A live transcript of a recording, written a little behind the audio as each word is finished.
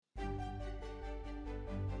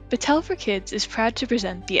Battelle for Kids is proud to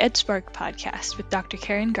present the EdSpark podcast with Dr.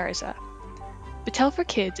 Karen Garza. Battelle for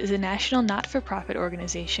Kids is a national not-for-profit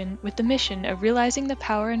organization with the mission of realizing the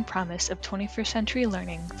power and promise of 21st century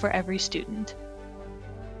learning for every student.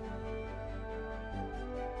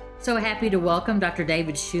 So happy to welcome Dr.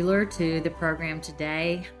 David Schuler to the program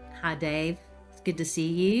today. Hi, Dave. It's good to see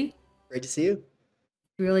you. Great to see you.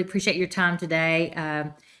 Really appreciate your time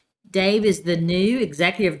today. Dave is the new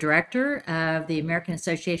Executive Director of the American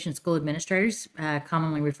Association of School Administrators,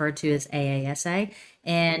 commonly referred to as AASA.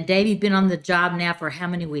 And Dave, you've been on the job now for how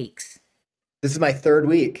many weeks? This is my third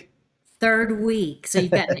week. Third week. So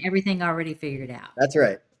you've gotten everything already figured out. That's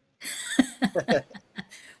right.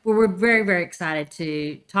 Well, we're very, very excited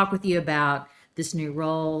to talk with you about this new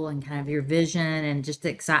role and kind of your vision and just the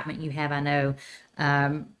excitement you have, I know,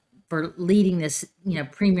 for leading this,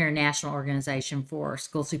 premier national organization for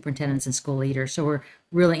school superintendents and school leaders. So we're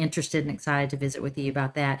really interested and excited to visit with you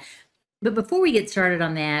about that. But before we get started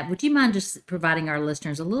on that, would you mind just providing our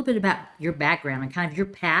listeners a little bit about your background and kind of your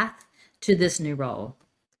path to this new role?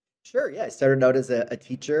 Sure. Yeah. I started out as a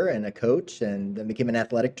teacher and a coach, and then became an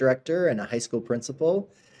athletic director and a high school principal.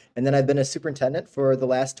 And then I've been a superintendent for the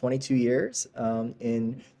last 22 years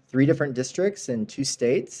in 3 different districts in 2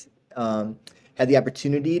 states. Had the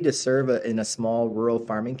opportunity to serve in a small rural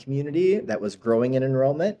farming community that was growing in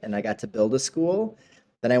enrollment, and I got to build a school.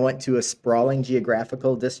 Then I went to a sprawling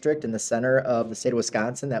geographical district in the center of the state of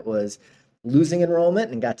Wisconsin that was losing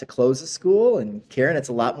enrollment, and got to close a school. And Karen, it's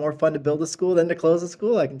a lot more fun to build a school than to close a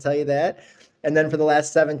school, I can tell you that. And then for the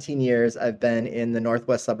last 17 years, I've been in the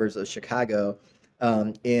northwest suburbs of Chicago,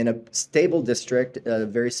 in a stable district,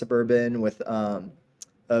 very suburban, with a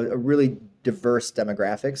really diverse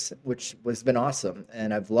demographics, which has been awesome.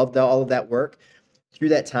 And I've loved all of that work. Through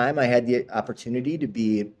that time, I had the opportunity to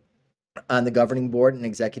be on the governing board and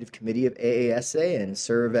executive committee of AASA and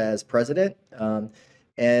serve as president.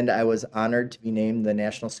 And I was honored to be named the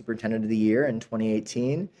National Superintendent of the Year in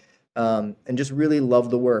 2018, and just really love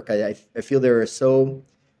the work. I feel there are so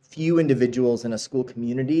few individuals in a school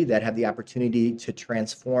community that have the opportunity to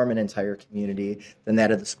transform an entire community than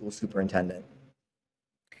that of the school superintendent.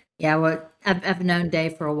 Yeah, well, I've known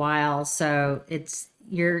Dave for a while, so it's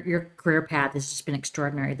your career path has just been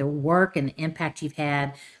extraordinary. The work and the impact you've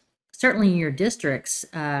had, certainly in your districts,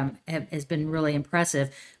 has been really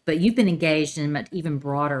impressive. But you've been engaged in much even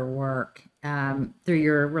broader work through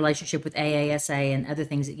your relationship with AASA and other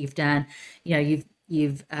things that you've done.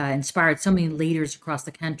 You've inspired so many leaders across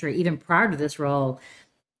the country, even prior to this role,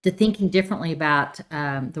 to thinking differently about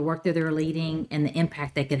the work that they're leading and the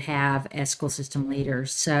impact they could have as school system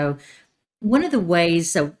leaders. So one of the ways,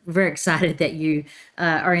 so we're very excited that you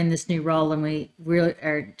are in this new role, and we really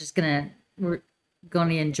are we're going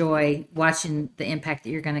to enjoy watching the impact that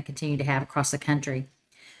you're going to continue to have across the country.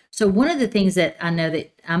 So one of the things that I know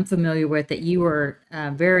that I'm familiar with that you were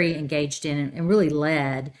very engaged in and really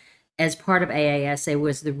led as part of AASA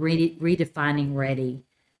was the Redefining Ready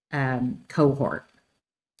cohort.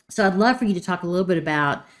 So I'd love for you to talk a little bit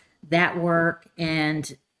about that work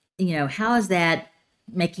and, how is that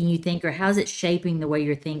making you think, or how is it shaping the way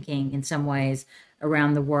you're thinking in some ways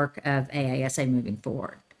around the work of AASA moving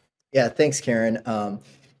forward? Yeah, thanks, Karen.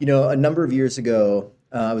 A number of years ago,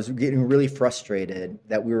 I was getting really frustrated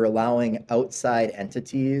that we were allowing outside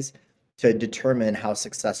entities to determine how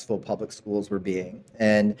successful public schools were being.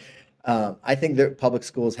 And I think that public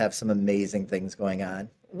schools have some amazing things going on.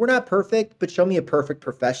 We're not perfect, but show me a perfect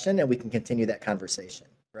profession and we can continue that conversation,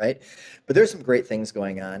 right? But there's some great things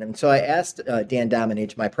going on. And so I asked Dan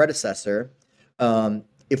Dominich, my predecessor,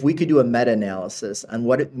 if we could do a meta-analysis on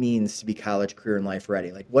what it means to be college, career, and life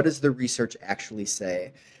ready. Like, what does the research actually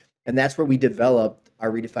say? And that's where we developed our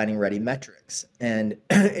Redefining Ready metrics. And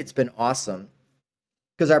it's been awesome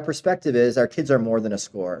because our perspective is our kids are more than a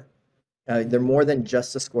score. They're more than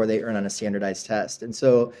just a score they earn on a standardized test. And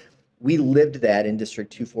so we lived that in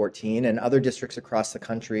District 214, and other districts across the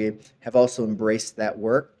country have also embraced that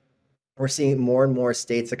work. We're seeing more and more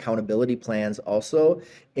states' accountability plans also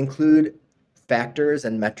include factors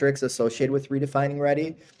and metrics associated with Redefining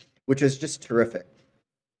Ready, which is just terrific.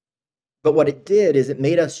 But what it did is it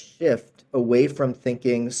made us shift away from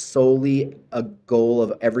thinking solely a goal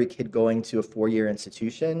of every kid going to a 4-year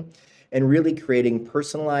institution and really creating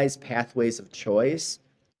personalized pathways of choice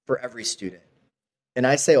for every student. And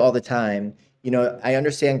I say all the time, I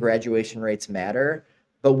understand graduation rates matter,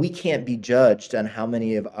 but we can't be judged on how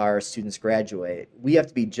many of our students graduate. We have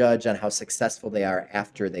to be judged on how successful they are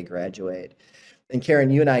after they graduate. And Karen,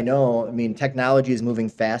 you and I know, technology is moving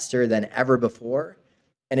faster than ever before,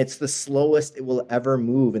 and it's the slowest it will ever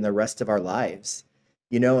move in the rest of our lives.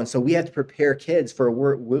 And so we have to prepare kids for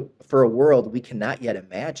a world we cannot yet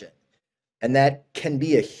imagine. And that can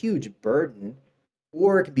be a huge burden,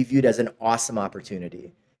 or it can be viewed as an awesome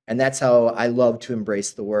opportunity. And that's how I love to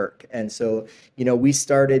embrace the work. And so, we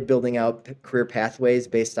started building out career pathways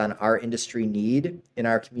based on our industry need in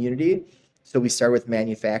our community. So we started with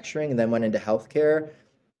manufacturing and then went into healthcare,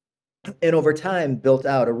 and over time built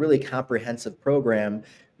out a really comprehensive program,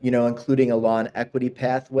 including a law and equity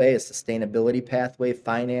pathway, a sustainability pathway,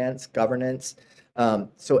 finance, governance.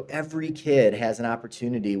 So every kid has an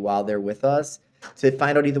opportunity while they're with us to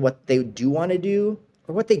find out either what they do want to do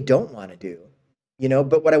or what they don't want to do.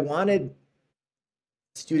 But what I wanted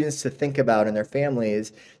students to think about in their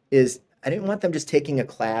families is I didn't want them just taking a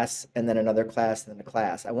class and then another class and then a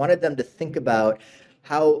class. I wanted them to think about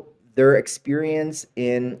how their experience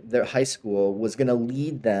in their high school was going to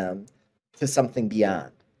lead them to something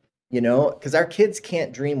beyond, because our kids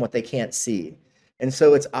can't dream what they can't see. And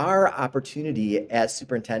so it's our opportunity as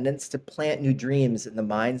superintendents to plant new dreams in the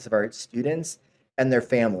minds of our students and their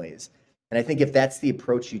families. And I think if that's the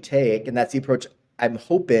approach you take, and that's the approach I'm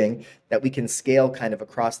hoping that we can scale kind of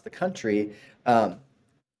across the country,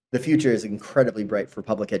 the future is incredibly bright for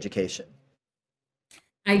public education.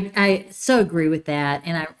 I so agree with that.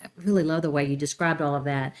 And I really love the way you described all of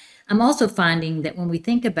that. I'm also finding that when we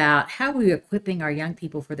think about how we're equipping our young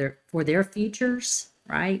people for their futures,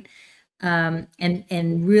 right?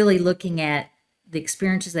 And really looking at the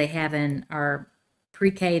experiences they have in our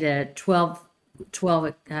pre-K to 12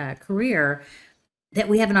 career, that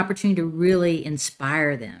we have an opportunity to really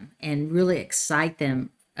inspire them and really excite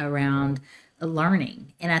them around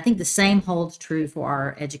learning. And I think the same holds true for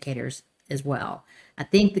our educators as well. I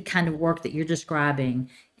think the kind of work that you're describing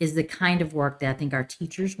is the kind of work that I think our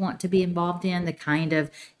teachers want to be involved in, the kind of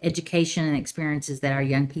education and experiences that our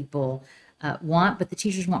young people want, but the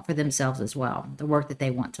teachers want for themselves as well, the work that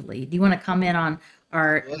they want to lead. Do you want to comment on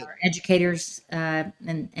our educators and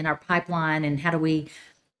our pipeline, and how do we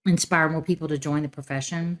inspire more people to join the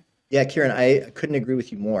profession? Yeah, Kieran, I couldn't agree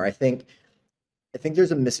with you more. I think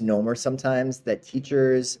there's a misnomer sometimes that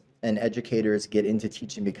teachers and educators get into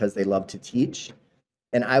teaching because they love to teach.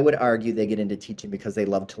 And I would argue they get into teaching because they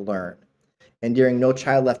love to learn. And during No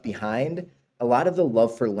Child Left Behind, a lot of the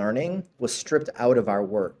love for learning was stripped out of our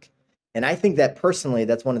work. And I think that personally,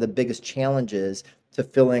 that's one of the biggest challenges to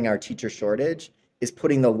filling our teacher shortage, is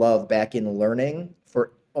putting the love back in learning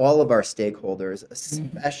for all of our stakeholders,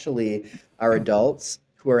 especially our adults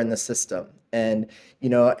who are in the system. And,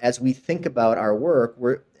 as we think about our work,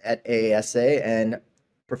 we're at AASA and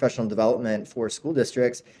professional development for school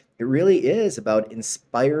districts. It really is about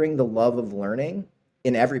inspiring the love of learning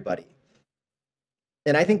in everybody.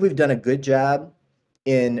 And I think we've done a good job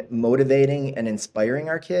in motivating and inspiring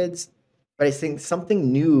our kids. But I think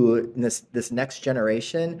something new in this next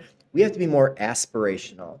generation, we have to be more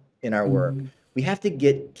aspirational in our work. Mhm. We have to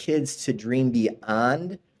get kids to dream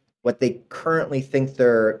beyond what they currently think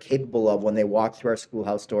they're capable of when they walk through our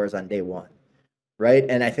schoolhouse doors on day one, right?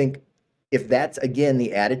 And I think if that's, again,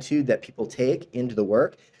 the attitude that people take into the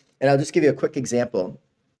work, and I'll just give you a quick example.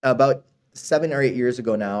 About 7 or 8 years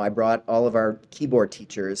ago now, I brought all of our keyboard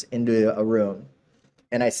teachers into a room,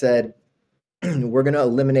 and I said, we're going to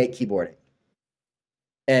eliminate keyboarding.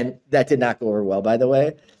 And that did not go over well, by the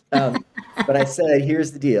way. But I said,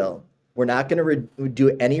 here's the deal. We're not going to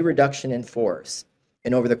do any reduction in force.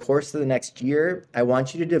 And over the course of the next year, I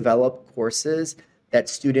want you to develop courses that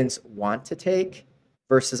students want to take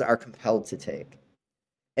versus are compelled to take.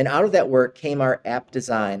 And out of that work came our app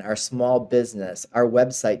design, our small business, our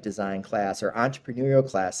website design class, our entrepreneurial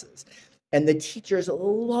classes. And the teachers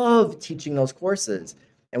love teaching those courses.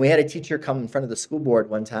 And we had a teacher come in front of the school board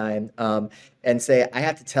one time and say, I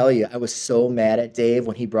have to tell you, I was so mad at Dave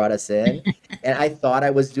when he brought us in. And I thought I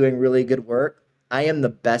was doing really good work. I am the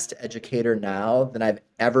best educator now than I've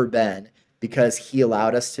ever been because he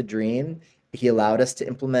allowed us to dream, he allowed us to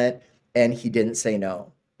implement, and he didn't say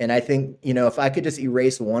no. And I think, if I could just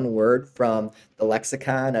erase one word from the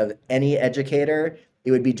lexicon of any educator,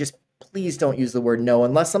 it would be just please don't use the word no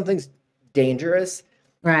unless something's dangerous.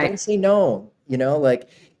 Right. Don't say no. Like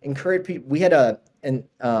encourage people. We had a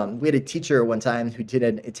teacher one time who did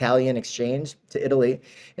an Italian exchange to Italy,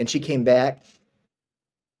 and she came back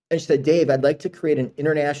and she said, Dave, I'd like to create an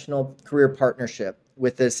international career partnership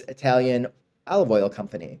with this Italian olive oil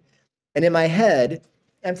company. And in my head,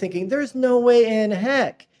 I'm thinking, there's no way in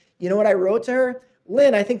heck. You know what I wrote to her?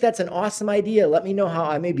 Lynn, I think that's an awesome idea. Let me know how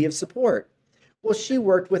I may be of support. Well, she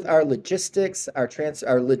worked with our logistics, our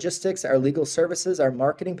legal services, our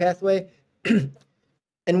marketing pathway.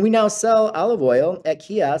 And we now sell olive oil at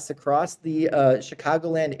kiosks across the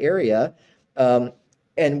Chicagoland area.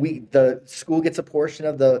 and the school gets a portion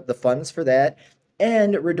of the funds for that.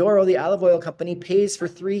 And Redoro, the olive oil company, pays for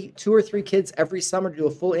 2 or 3 kids every summer to do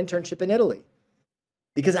a full internship in Italy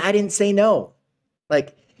because I didn't say no.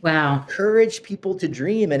 Like, Wow. encourage people to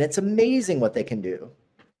dream, and it's amazing what they can do.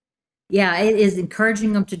 Yeah, it is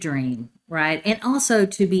encouraging them to dream, right? And also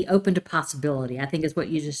to be open to possibility. I think is what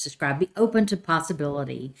you just described. Be open to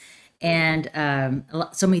possibility. And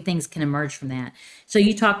so many things can emerge from that. So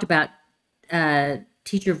you talked about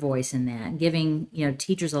teacher voice in that, giving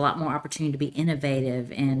teachers a lot more opportunity to be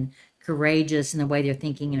innovative and courageous in the way they're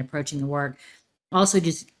thinking and approaching the work. Also,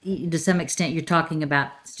 just to some extent, you're talking about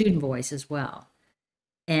student voice as well.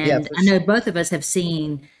 Yeah, And for I sure. know both of us have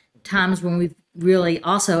seen times when we've really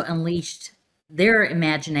also unleashed their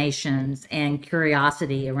imaginations and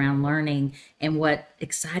curiosity around learning and what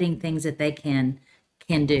exciting things that they can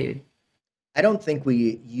do. I don't think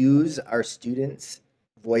we use our students'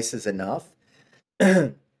 voices enough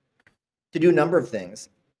to do a number of things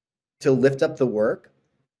to lift up the work,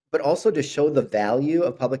 but also to show the value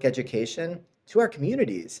of public education to our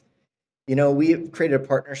communities. We created a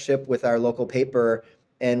partnership with our local paper,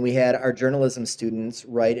 and we had our journalism students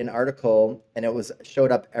write an article, and it was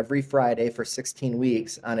showed up every Friday for 16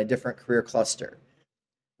 weeks on a different career cluster.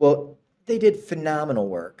 Well, they did phenomenal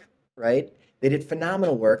work, right? They did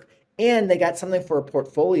phenomenal work, and they got something for a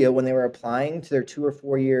portfolio when they were applying to their 2 or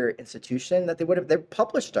 4 year institution that they're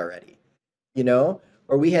published already, you know?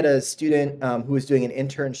 Or we had a student who was doing an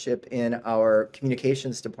internship in our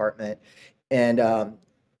communications department, and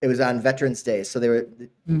it was on Veterans Day, so the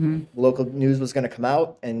Hmm. local news was going to come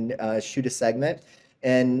out and shoot a segment,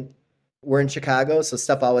 and we're in Chicago, so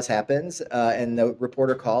stuff always happens. And the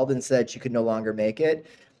reporter called and said she could no longer make it,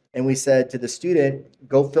 and we said to the student,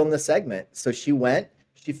 "Go film the segment." So she went,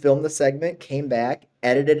 she filmed the segment, came back,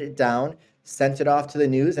 edited it down, sent it off to the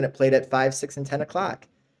news, and it played at 5, 6, and 10 o'clock.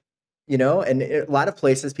 And a lot of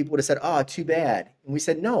places people would have said, "Oh, too bad." And we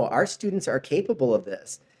said, "No, our students are capable of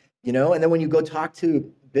this." And then when you go talk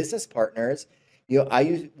to business partners,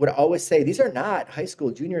 would always say these are not high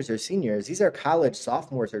school juniors or seniors. These are college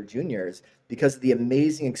sophomores or juniors because of the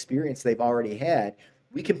amazing experience they've already had.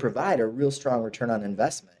 We can provide a real strong return on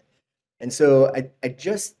investment. And so I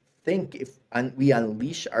just think if we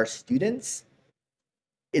unleash our students,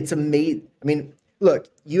 it's amazing. I mean, look,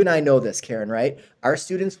 you and I know this, Karen, right? Our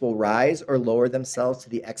students will rise or lower themselves to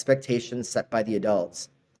the expectations set by the adults.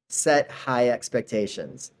 Set high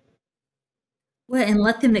expectations. Well, and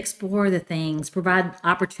let them explore the things, provide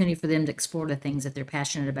opportunity for them to explore the things that they're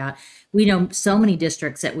passionate about. We know so many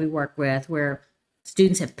districts that we work with where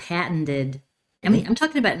students have patented, I mean, Mhm. I'm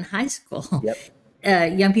talking about in high school.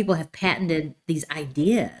 Yep. Young people have patented these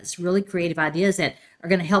ideas, really creative ideas that are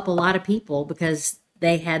going to help a lot of people because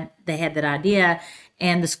they had that idea,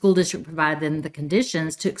 and the school district provided them the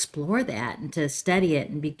conditions to explore that and to study it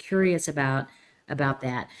and be curious about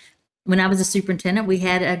that. When I was a superintendent, we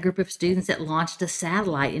had a group of students that launched a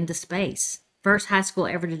satellite into space. First high school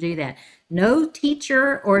ever to do that. No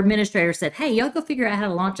teacher or administrator said, "Hey, y'all go figure out how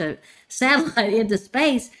to launch a satellite into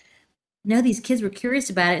space." No, these kids were curious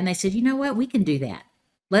about it and they said, "You know what? We can do that.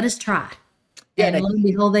 Let us try." Yeah, and And I lo and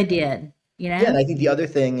think behold, they did, you yeah, and know? I think the other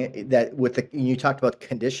thing that you talked about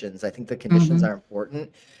conditions, I think the conditions Hmm. are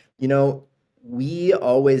important. You know, we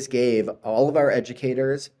always gave all of our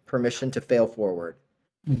educators permission to fail forward.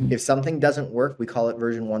 Hmm. If something doesn't work, we call it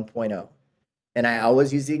version 1.0. And I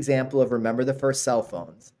always use the example of remember the first cell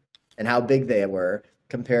phones and how big they were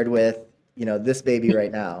compared with, this baby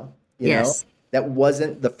right now, Yes. that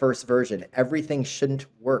wasn't the first version. Everything shouldn't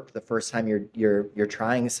work the first time you're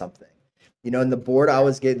trying something. And the Board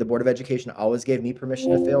of Education always gave me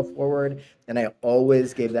permission to fail forward, and I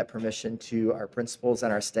always gave that permission to our principals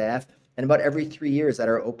and our staff. And about every 3 years at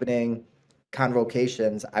our opening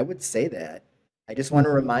convocations, I would say that. I just want to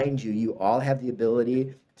Mhm. remind you, you all have the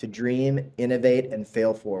ability to dream, innovate, and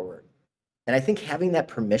fail forward. And I think having that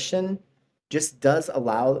permission just does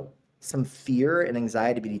allow some fear and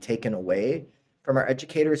anxiety to be taken away from our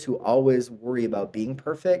educators who always worry about being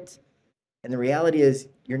perfect. And the reality is,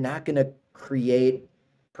 you're not going to create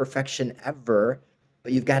perfection ever,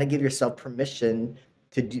 but you've got to give yourself permission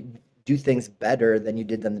to do things better than you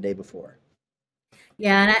did them the day before.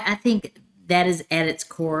 Yeah, and I think that is at its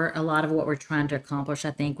core a lot of what we're trying to accomplish,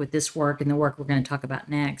 I think, with this work and the work we're going to talk about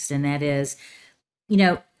next. And that is, you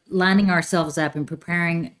know, lining ourselves up and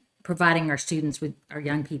providing our students with our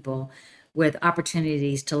young people with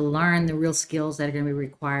opportunities to learn the real skills that are going to be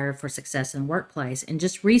required for success in the workplace. And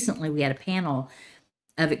just recently, we had a panel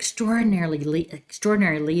of extraordinary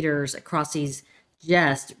leaders across these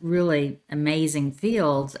just really amazing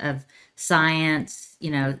fields of science,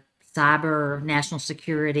 cyber, national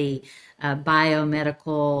security,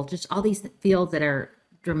 biomedical, just all these fields that are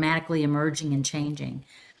dramatically emerging and changing.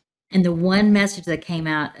 And the one message that came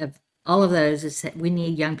out of all of those is that we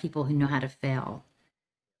need young people who know how to fail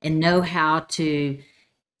and know how to,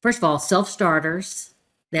 first of all, self-starters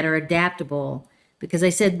that are adaptable, because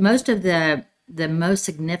they said most of the most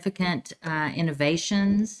significant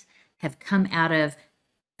innovations have come out of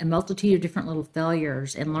a multitude of different little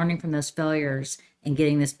failures and learning from those failures and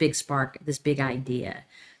getting this big spark, this big idea.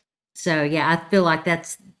 So yeah, I feel like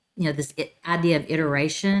that's, this idea of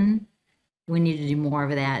iteration. We need to do more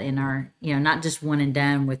of that in our, not just one and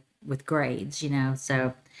done with grades.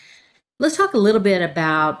 So let's talk a little bit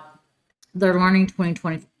about the Learning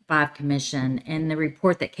 2025 Commission and the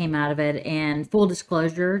report that came out of it. And full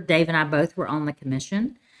disclosure, Dave and I both were on the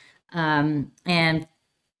commission. And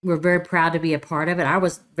we're very proud to be a part of it. I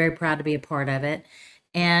was very proud to be a part of it.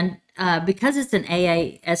 And because it's an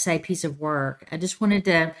AASA piece of work, I just wanted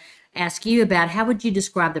to ask you about how would you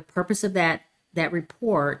describe the purpose of that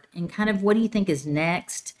report, and kind of what do you think is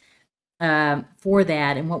next for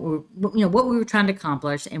that, and what we were trying to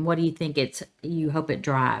accomplish, and what do you think you hope it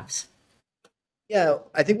drives? Yeah,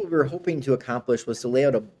 I think what we were hoping to accomplish was to lay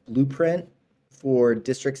out a blueprint for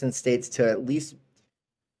districts and states to at least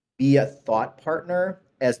be a thought partner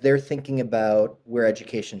as they're thinking about where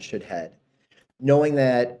education should head. Knowing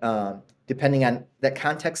that depending on that,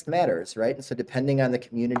 context matters, right? And so depending on the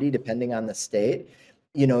community, depending on the state,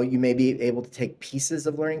 you may be able to take pieces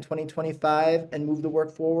of Learning 2025 and move the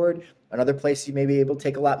work forward. Another place you may be able to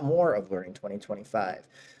take a lot more of Learning 2025.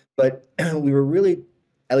 But we were really,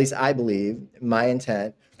 at least I believe, my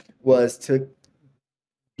intent was to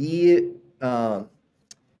be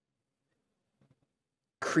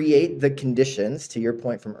create the conditions, to your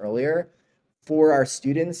point from earlier, for our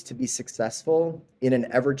students to be successful in an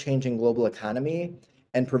ever-changing global economy,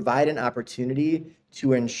 and provide an opportunity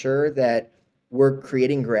to ensure that we're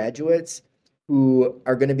creating graduates who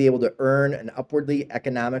are going to be able to earn an upwardly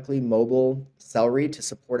economically mobile salary to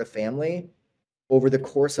support a family over the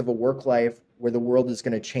course of a work life where the world is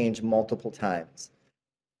going to change multiple times.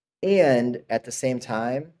 And at the same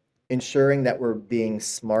time, ensuring that we're being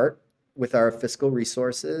smart with our fiscal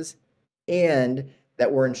resources, and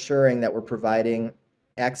that we're ensuring that we're providing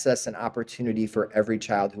access and opportunity for every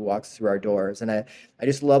child who walks through our doors. And I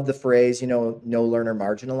just love the phrase, no learner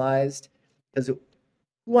marginalized, because who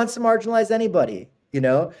wants to marginalize anybody,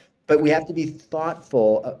 But we have to be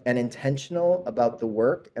thoughtful and intentional about the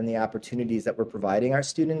work and the opportunities that we're providing our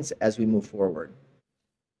students as we move forward.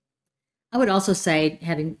 I would also say,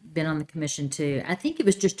 having been on the commission too, I think it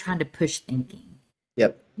was just trying to push thinking.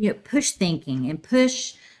 Yep. Push thinking and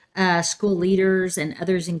push school leaders and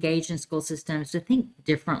others engaged in school systems to think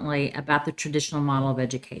differently about the traditional model of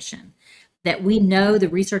education. That we know the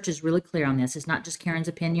research is really clear on this. It's not just Karen's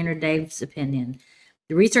opinion or Dave's opinion.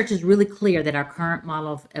 The research is really clear that our current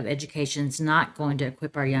model of education is not going to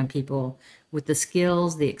equip our young people with the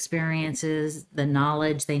skills, the experiences, the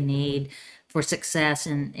knowledge they need for success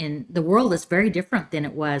in the world that's very different than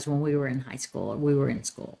it was when we were in high school or we were in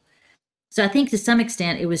school. So I think to some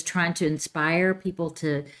extent it was trying to inspire people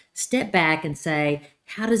to step back and say,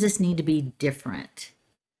 how does this need to be different?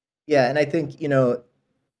 Yeah, and I think,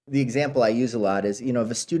 the example I use a lot is, if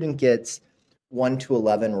a student gets 1 to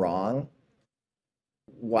 11 wrong,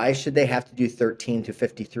 why should they have to do 13 to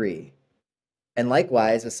 53? And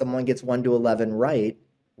likewise, if someone gets 1 to 11 right,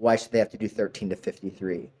 why should they have to do 13 to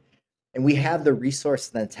 53? And we have the resource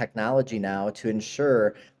and the technology now to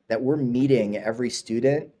ensure that we're meeting every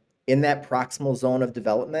student in that proximal zone of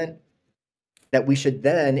development, that we should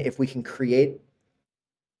then, if we can create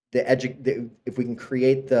if we can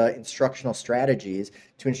create the instructional strategies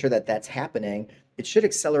to ensure that that's happening, it should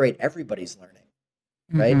accelerate everybody's learning,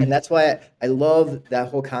 right? Mm-hmm. And that's why I love that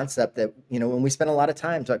whole concept that, when we spend a lot of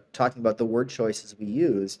time talking about the word choices we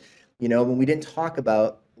use, when we didn't talk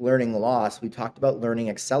about learning loss, we talked about learning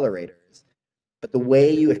accelerators. But the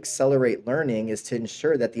way you accelerate learning is to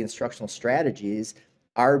ensure that the instructional strategies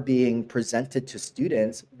are being presented to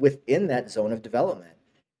students within that zone of development.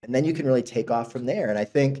 And then you can really take off from there. And I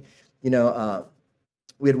think, we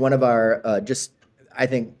had one of our, I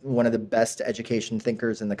think one of the best education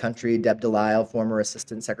thinkers in the country, Deb Delisle, former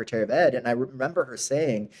Assistant Secretary of Ed. And I remember her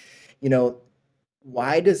saying,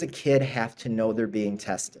 why does a kid have to know they're being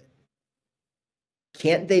tested?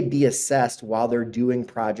 Can't they be assessed while they're doing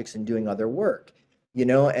projects and doing other work?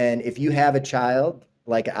 And if you have a child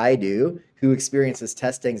like I do who experiences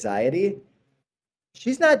test anxiety,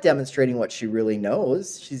 she's not demonstrating what she really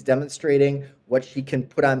knows. She's demonstrating what she can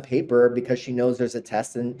put on paper because she knows there's a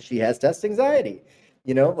test and she has test anxiety.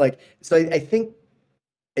 So I think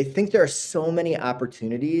I think there are so many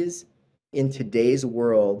opportunities in today's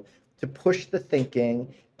world to push the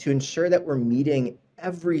thinking, to ensure that we're meeting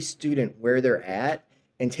every student where they're at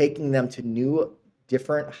and taking them to new,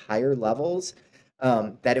 different, higher levels,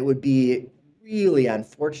 that it would be really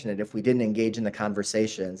unfortunate if we didn't engage in the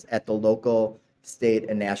conversations at the local, state,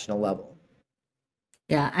 and national level.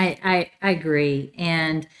 Yeah, I agree.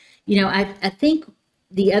 And, I think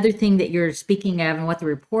the other thing that you're speaking of and what the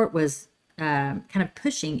report was kind of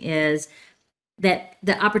pushing is that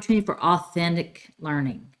the opportunity for authentic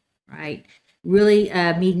learning, right? Really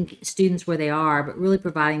meeting students where they are, but really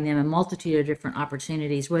providing them a multitude of different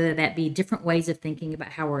opportunities, whether that be different ways of thinking about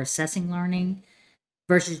how we're assessing learning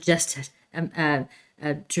versus just a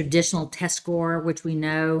traditional test score, which we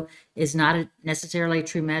know is not necessarily a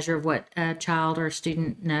true measure of what a child or a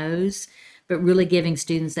student knows, but really giving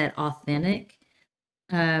students that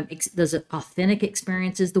those authentic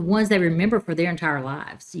experiences, the ones they remember for their entire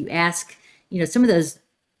lives. You ask, some of those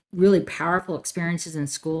really powerful experiences in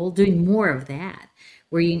school, doing more of that,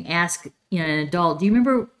 where you can ask, an adult, do you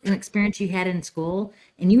remember an experience you had in school?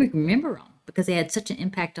 And you remember them because they had such an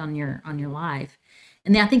impact on your life.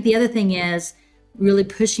 And then I think the other thing is really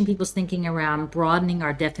pushing people's thinking around broadening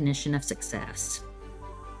our definition of success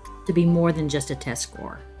to be more than just a test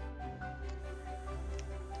score.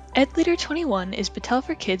 EdLeader 21 is Battelle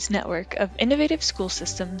for Kids' network of innovative school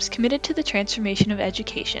systems committed to the transformation of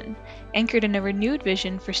education, anchored in a renewed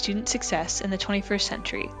vision for student success in the 21st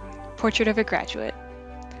century. Portrait of a Graduate.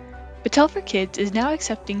 Battelle for Kids is now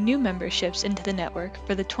accepting new memberships into the network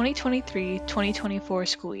for the 2023-2024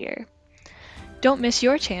 school year. Don't miss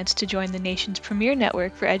your chance to join the nation's premier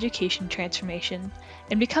network for education transformation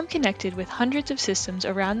and become connected with hundreds of systems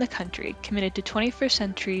around the country committed to 21st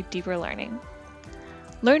century deeper learning.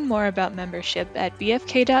 Learn more about membership at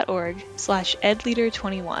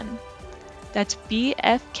bfk.org/edleader21. That's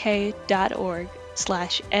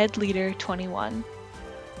bfk.org/edleader21.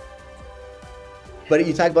 But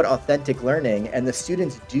you talk about authentic learning, and the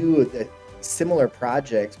students do the similar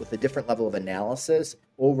projects with a different level of analysis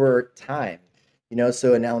over time,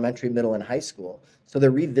 so in elementary, middle, and high school. So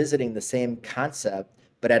they're revisiting the same concept,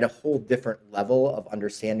 but at a whole different level of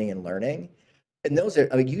understanding and learning. And those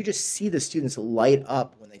are, you just see the students light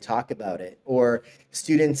up when they talk about it, or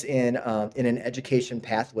students in an education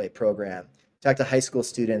pathway program. Talk to high school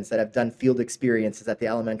students that have done field experiences at the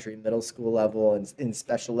elementary, middle school level, and in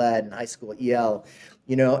special ed and high school EL,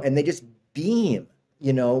 and they just beam,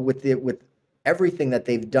 with everything that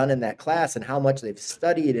they've done in that class and how much they've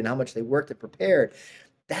studied and how much they worked and prepared.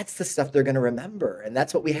 That's the stuff they're going to remember, and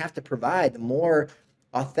that's what we have to provide. The more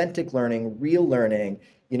authentic learning, real learning,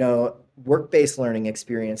 work-based learning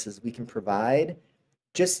experiences we can provide.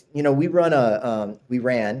 Just, third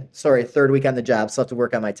week on the job, so I have to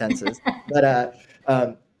work on my tenses. But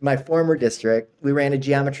my former district, we ran a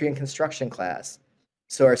geometry and construction class.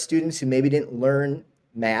 So our students who maybe didn't learn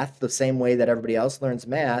math the same way that everybody else learns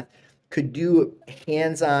math could do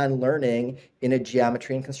hands-on learning in a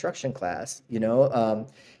geometry and construction class.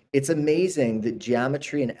 It's amazing the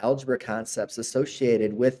geometry and algebra concepts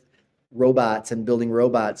associated with robots and building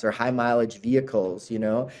robots or high mileage vehicles,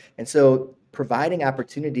 and so providing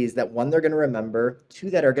opportunities that, one, they're going to remember, two,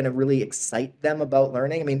 that are going to really excite them about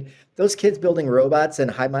learning. I mean, those kids building robots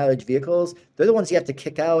and high mileage vehicles, they're the ones you have to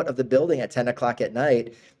kick out of the building at 10 o'clock at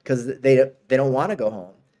night because they don't want to go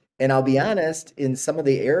home. And I'll be honest, in some of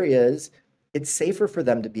the areas, it's safer for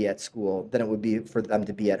them to be at school than it would be for them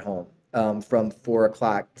to be at home, from 4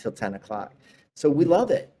 o'clock till 10 o'clock. So we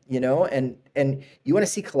love it, and you want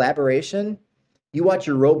to see collaboration. You watch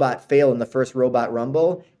your robot fail in the first robot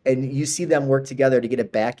rumble, and you see them work together to get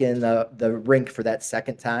it back in the rink for that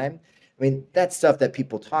second time. I mean, that's stuff that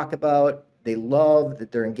people talk about, they love,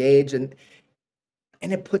 that they're engaged, and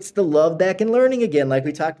it puts the love back in learning again, like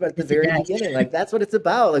we talked about at the very beginning. Like, that's what it's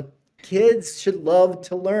about. Like, kids should love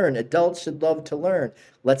to learn. Adults should love to learn.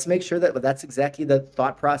 Let's make sure that that's exactly the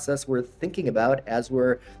thought process we're thinking about as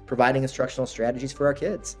we're providing instructional strategies for our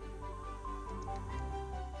kids.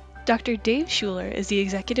 Dr. Dave Schuler is the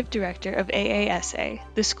Executive Director of AASA,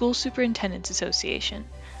 the School Superintendents Association,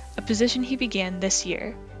 a position he began this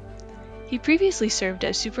year. He previously served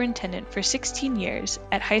as superintendent for 16 years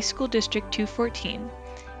at High School District 214,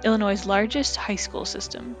 Illinois' largest high school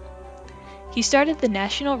system. He started the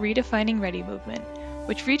National Redefining Ready movement,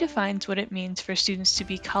 which redefines what it means for students to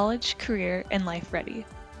be college, career, and life ready.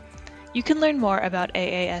 You can learn more about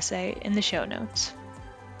AASA in the show notes.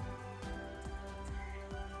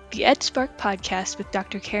 The EdSpark podcast with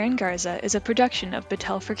Dr. Karen Garza is a production of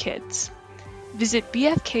Battelle for Kids. Visit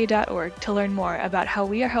bfk.org to learn more about how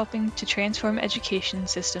we are helping to transform education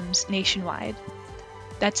systems nationwide.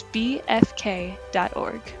 That's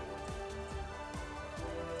bfk.org.